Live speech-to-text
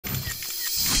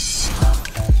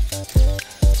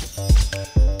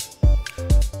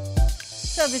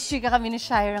Showbiz chika kami ni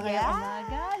Shira ngayong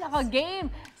umaga. Nako, game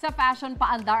sa fashion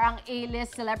paandar ang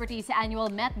A-list celebrity sa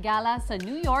annual MET Gala sa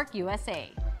New York, USA.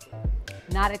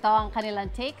 Narito ang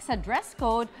kanilang take sa dress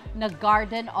code na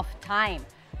Garden of Time.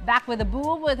 Back with a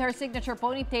boom with her signature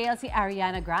ponytail si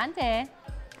Ariana Grande.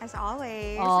 As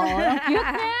always. Oh, ang cute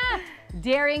niya!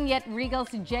 Daring yet regal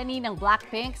si Jennie ng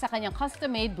Blackpink sa kanyang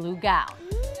custom-made blue gown.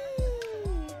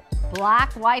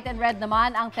 Black, white, and red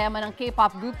naman ang tema ng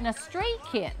K-pop group na Stray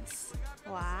Kids.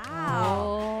 Wow!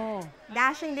 Oh.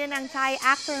 Dashing din ang Thai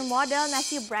actor-model na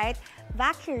si Bright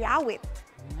Vakirawit.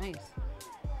 Nice.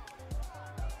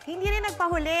 Hindi rin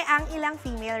nagpahuli ang ilang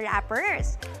female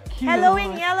rappers. Cute. Hello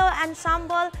in Yellow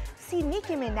ensemble si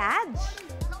Nicki Minaj.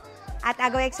 At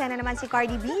agaw eksena naman si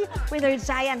Cardi B with her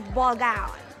giant ball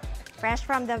gown. Fresh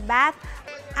from the bath,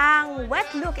 ang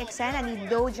wet look eksena ni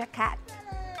Doja Cat.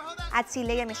 At si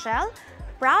Lea Michelle,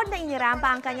 proud na inirampa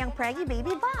ang kanyang preggy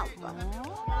baby bump.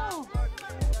 Oh.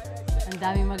 Ang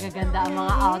daming magaganda ang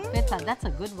mga outfits. That's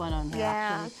a good one on her,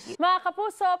 actually. Mga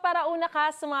kapuso, para una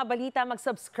ka sa mga balita,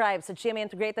 mag-subscribe sa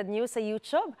GMA Integrated News sa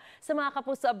YouTube. Sa mga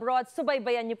kapuso abroad,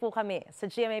 subaybayan niyo po kami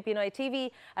sa GMA Pinoy TV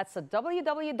at sa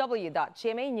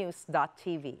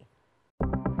www.gmanews.tv.